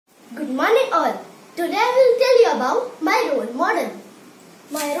Good morning all. Today I will tell you about my role model.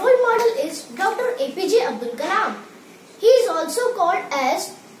 My role model is Dr. APJ Abdul Kalam. He is also called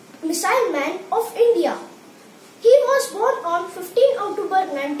as Missile Man of India. He was born on 15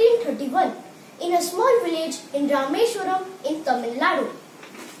 October 1931 in a small village in Rameswaram in Tamil Nadu.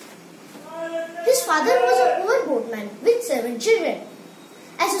 His father was a poor boatman with 7 children.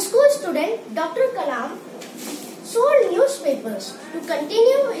 As a school student, Dr. Kalam sold newspapers to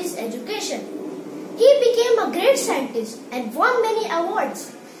continue his education. He became a great scientist and won many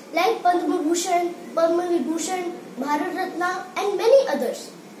awards like Padma Bhushan, Padma Vibhushan, Bharat Ratna and many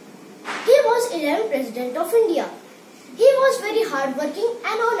others. He was 11th President of India. He was very hardworking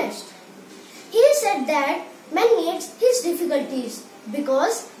and honest. He said that man needs his difficulties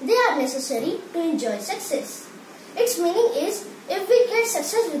because they are necessary to enjoy success. Its meaning is, if we get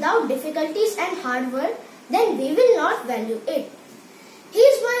success without difficulties and hard work, then we will not value it. He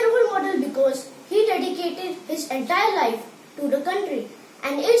is my role model because he dedicated his entire life to the country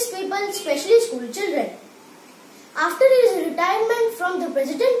and its people, especially school children. After his retirement from the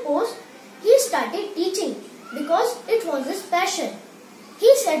president post, he started teaching because it was his passion.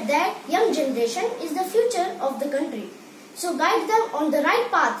 He said that young generation is the future of the country. So guide them on the right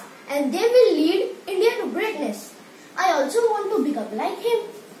path and they will lead India to greatness. I also want to become like him.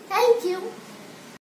 Thank you.